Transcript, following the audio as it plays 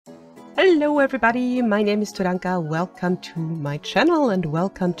Hello everybody, my name is Turanka, welcome to my channel and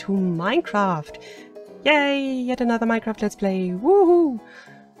welcome to Minecraft. Yay, yet another Minecraft Let's Play, woohoo!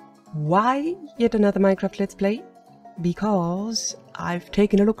 Why yet another Minecraft Let's Play? Because I've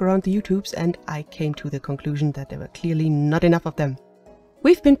taken a look around the YouTubes and I came to the conclusion that there were clearly not enough of them.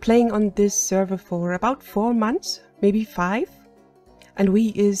 We've been playing on this server for about 4 months, maybe 5, and we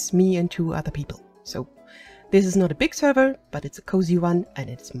is me and 2 other people. So this is not a big server, but it's a cozy one and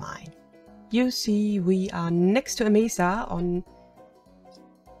it's mine. You see, we are next to a mesa on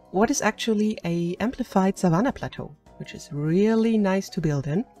what is actually a amplified savanna plateau, which is really nice to build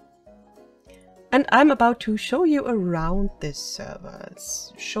in. And I'm about to show you around this server,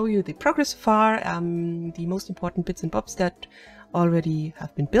 show you the progress so far, the most important bits and bobs that already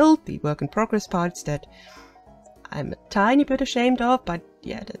have been built, the work in progress parts that I'm a tiny bit ashamed of, but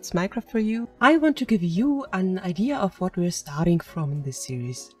yeah, that's Minecraft for you. I want to give you an idea of what we're starting from in this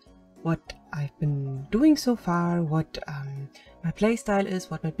series. What I've been doing so far, what my playstyle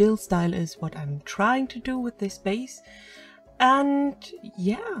is, what my build style is, what I'm trying to do with this base. And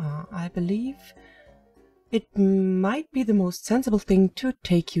yeah, I believe it might be the most sensible thing to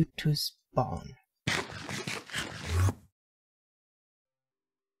take you to spawn.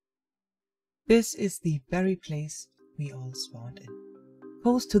 This is the very place we all spawned in.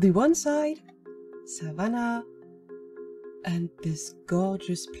 Coast to the one side, savanna, and this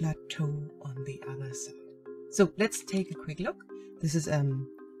gorgeous plateau on the other side. So let's take a quick look. This is a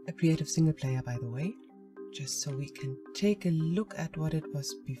creative single player, by the way, just so we can take a look at what it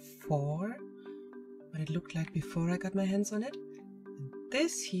was before, what it looked like before I got my hands on it. And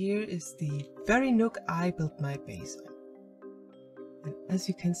this here is the very nook I built my base on. And as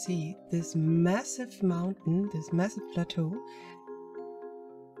you can see, this massive mountain, this massive plateau,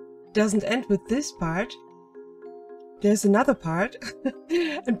 doesn't end with this part. There's another part,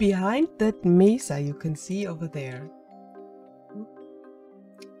 and behind that mesa you can see over there,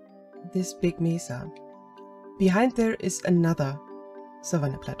 this big mesa, behind there is another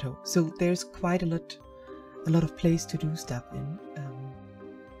savanna plateau, so there's quite a lot of place to do stuff in.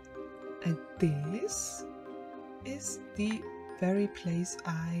 And this is the very place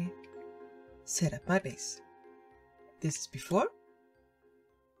I set up my base. This is before.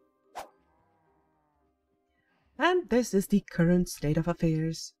 And this is the current state of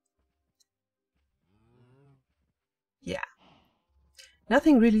affairs. Yeah,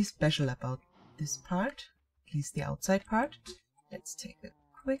 nothing really special about this part, at least the outside part. Let's take a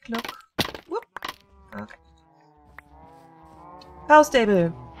quick look. Whoop. Okay. House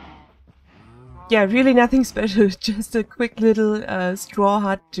stable. Yeah, really nothing special, just a quick little straw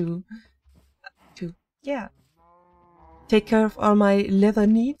hut to yeah, take care of all my leather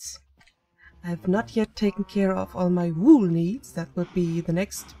needs. I've not yet taken care of all my wool needs. That would be the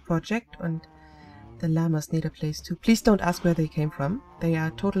next project, and the llamas need a place too. Please don't ask where they came from. They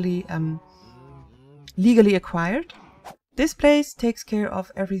are totally legally acquired. This place takes care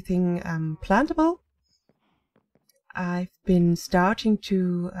of everything plantable. I've been starting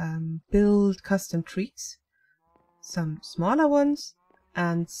to build custom trees. Some smaller ones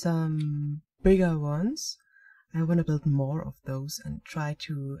and some bigger ones. I want to build more of those and try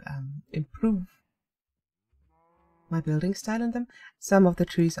to improve my building style in them. Some of the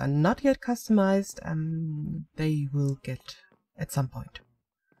trees are not yet customized, they will get at some point.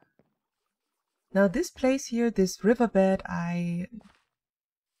 Now this place here, this riverbed, I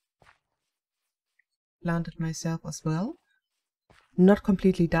planted myself as well. Not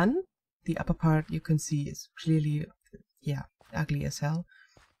completely done. The upper part you can see is clearly, yeah, ugly as hell.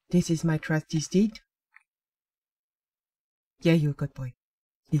 This is my trusty steed. Yeah, you're a good boy.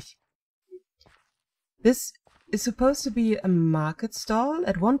 Yes. This is supposed to be a market stall.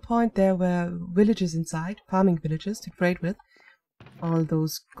 At one point there were villages inside, farming villages to trade with. All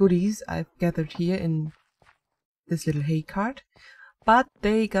those goodies I've gathered here in this little hay cart. But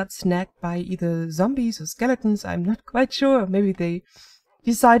they got snagged by either zombies or skeletons, I'm not quite sure. Maybe they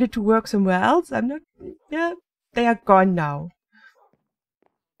decided to work somewhere else. I'm not... yeah, they are gone now.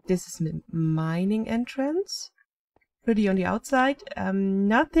 This is the mining entrance. Pretty on the outside,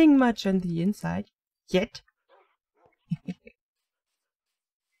 nothing much on the inside yet.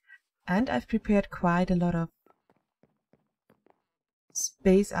 And I've prepared quite a lot of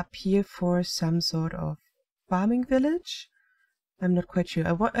space up here for some sort of farming village. I'm not quite sure.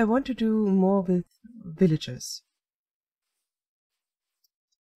 I want to do more with villagers.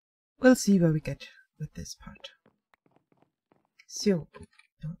 We'll see where we get with this part. So,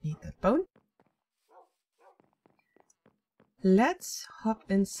 don't need that bone. Let's hop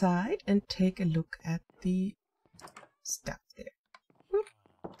inside and take a look at the stuff there. Whoop.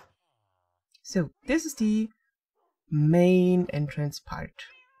 So this is the main entrance part.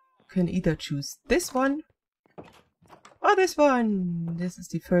 You can either choose this one or this one. This is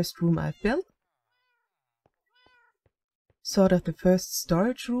the first room I've built. Sort of the first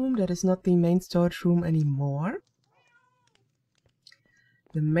storage room that is not the main storage room anymore.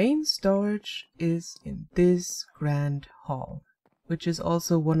 The main storage is in this grand hall, which is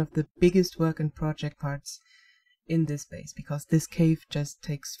also one of the biggest work and project parts in this base, because this cave just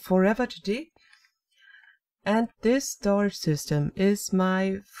takes forever to dig. And this storage system is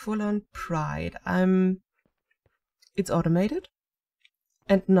my full-on pride. It's automated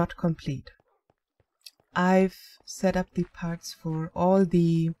and not complete. I've set up the parts for all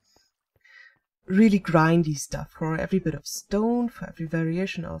the really grindy stuff, for every bit of stone, for every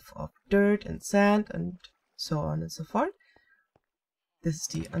variation of dirt and sand and so on and so forth. This is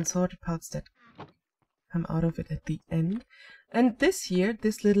the unsorted parts that come out of it at the end. And this here,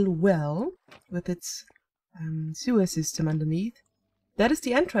 this little well with its sewer system underneath, that is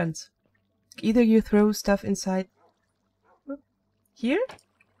the entrance. Either you throw stuff inside here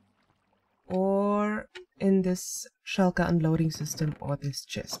or in this shulker unloading system or this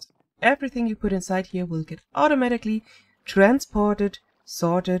chest. Everything you put inside here will get automatically transported,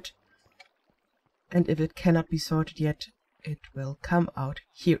 sorted, and if it cannot be sorted yet, it will come out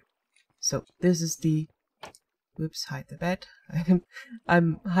here. So this is the... Whoops, hide the bed.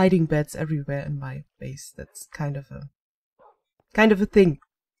 I'm hiding beds everywhere in my base. That's kind of a thing.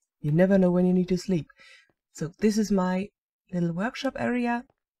 You never know when you need to sleep. So this is my little workshop area.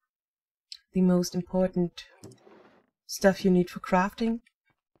 The most important stuff you need for crafting.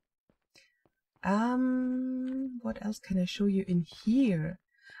 What else can I show you in here?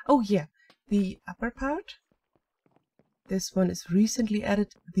 Oh yeah, the upper part. This one is recently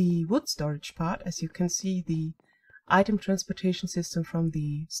added, the wood storage part. As you can see, the item transportation system from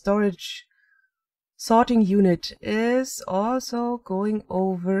the storage sorting unit is also going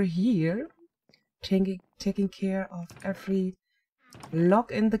over here, taking care of every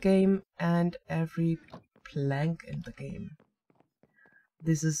log in the game and every plank in the game.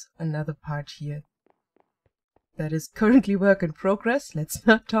 This is another part here that is currently work in progress. Let's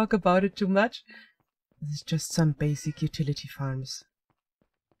not talk about it too much. This is just some basic utility farms.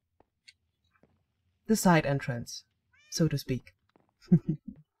 The side entrance, so to speak.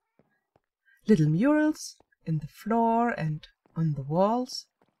 Little murals in the floor and on the walls.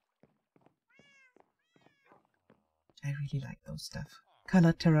 I really like those stuff.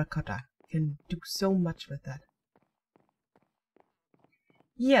 Colored terracotta. Can do so much with that.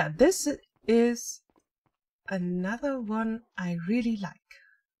 Yeah, this is another one I really like.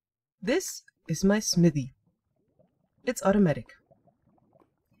 This is my smithy. It's automatic.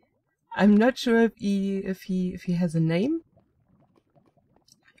 I'm not sure if he has a name.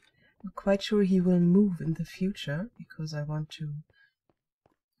 I'm quite sure he will move in the future, because I want to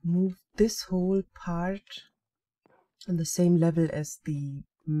move this whole part on the same level as the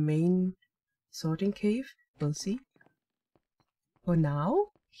main sorting cave. We'll see. For now,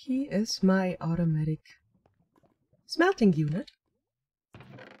 he is my automatic smelting unit.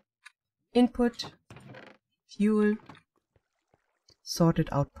 Input, fuel, sorted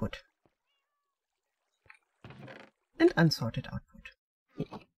output. And unsorted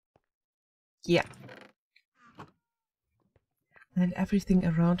output. Yeah. And everything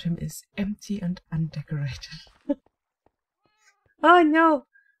around him is empty and undecorated. Oh no!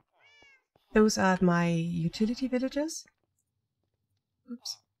 Those are my utility villagers.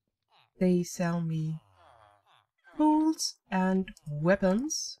 Oops. They sell me tools and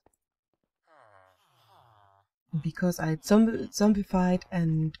weapons. Because I zombified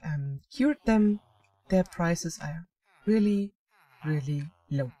and cured them, their prices are really, really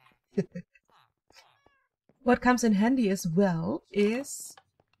low. What comes in handy as well is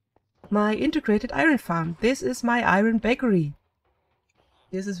my integrated iron farm. This is my iron bakery.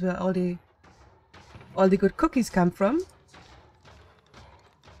 This is where all the good cookies come from,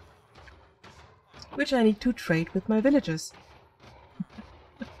 which I need to trade with my villagers.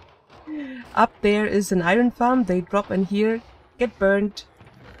 Up there is an iron farm. They drop in here, get burned,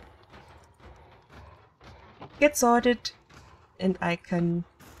 get sorted, and I can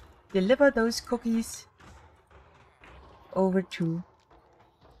deliver those cookies over to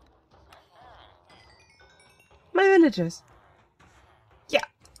my villagers. Yeah.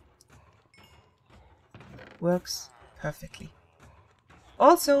 Works perfectly.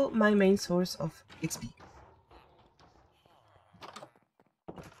 Also my main source of XP.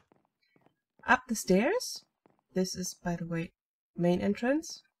 Up the stairs. This is, by the way, main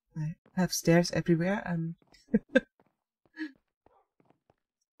entrance. I have stairs everywhere.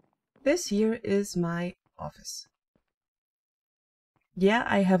 This here is my office. Yeah,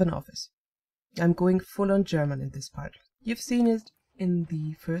 I have an office. I'm going full on German in this part. You've seen it in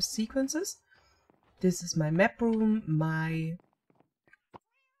the first sequences. This is my map room, my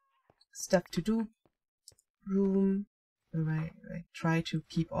stuff to do room, where I try to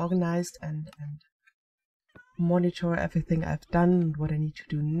keep organized and monitor everything I've done and what I need to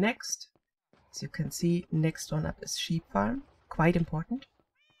do next. As you can see, next one up is sheep farm. Quite important.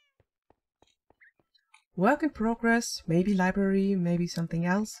 Work in progress, maybe library, maybe something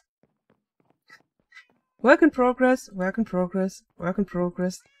else. Work in progress, work in progress, work in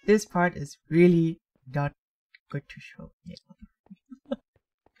progress. This part is really not good to show. Yeah.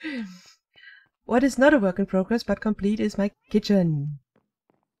 What is not a work in progress but complete is my kitchen.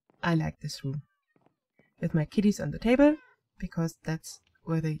 I like this room. With my kitties on the table, because that's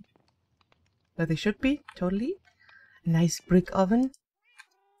where they should be, totally. A nice brick oven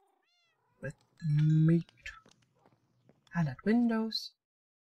with meat. Colored windows.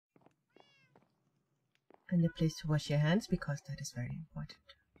 And a place to wash your hands, because that is very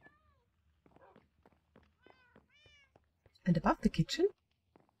important. And above the kitchen,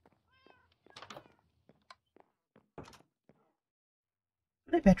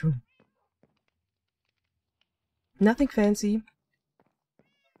 my bedroom. Nothing fancy.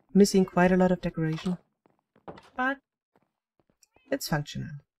 Missing quite a lot of decoration. But it's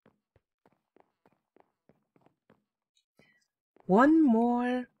functional. One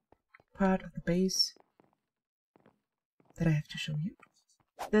more part of the base that I have to show you.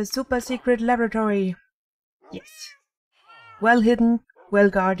 The super secret laboratory. Yes. Well hidden, well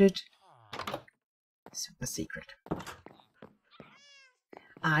guarded. Super secret.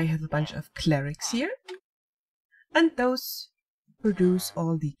 I have a bunch of clerics here. And those produce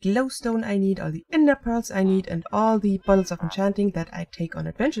all the glowstone I need, all the ender pearls I need, and all the bottles of enchanting that I take on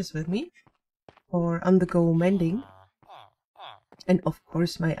adventures with me. Or on-the-go mending. And of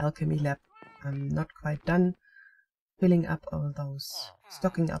course my alchemy lab. I'm not quite done filling up all those,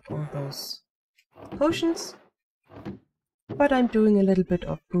 stocking up all those potions. But I'm doing a little bit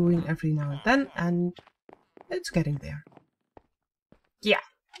of brewing every now and then, and it's getting there. Yeah.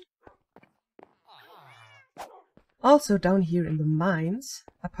 Also down here in the mines,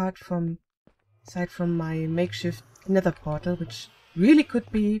 aside from my makeshift nether portal, which really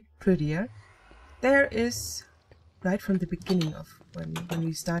could be prettier, there is, right from the beginning of when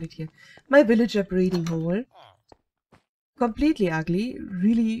we started here, my villager breeding hole. Completely ugly,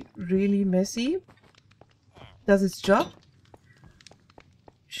 really, really messy. Does its job.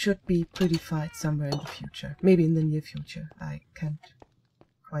 Should be prettified somewhere in the future. Maybe in the near future. I can't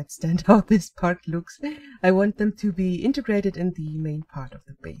quite stand how this part looks. I want them to be integrated in the main part of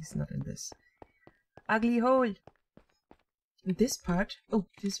the base, not in this ugly hole. This part, oh,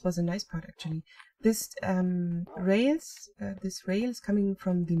 this was a nice part actually. This rail is coming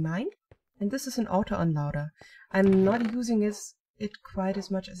from the mine, and this is an auto unloader. I'm not using it quite as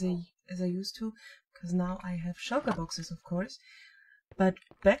much as I used to, because now I have shulker boxes, of course. But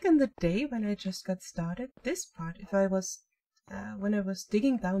back in the day when I just got started, this part, if I was when I was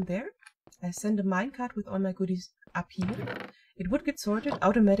digging down there, I sent a minecart with all my goodies up here. It would get sorted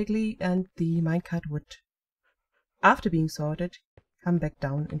automatically, and the minecart would, after being sorted, come back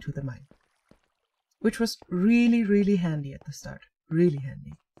down into the mine. Which was really, really handy at the start. Really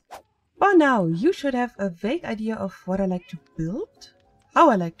handy. By now, you should have a vague idea of what I like to build, how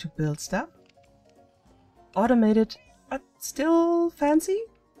I like to build stuff. Automated, but still fancy,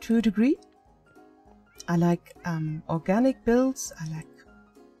 to a degree. I like organic builds.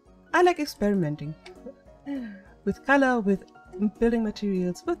 I like experimenting with color, with building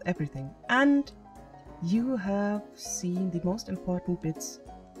materials, with everything. And you have seen the most important bits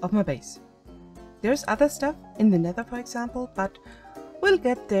of my base. There's other stuff in the nether, for example, but we'll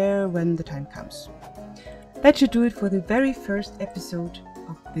get there when the time comes. That should do it for the very first episode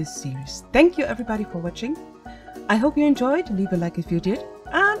of this series. Thank you everybody for watching. I hope you enjoyed. Leave a like if you did,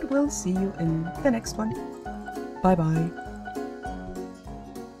 and we'll see you in the next one. Bye bye.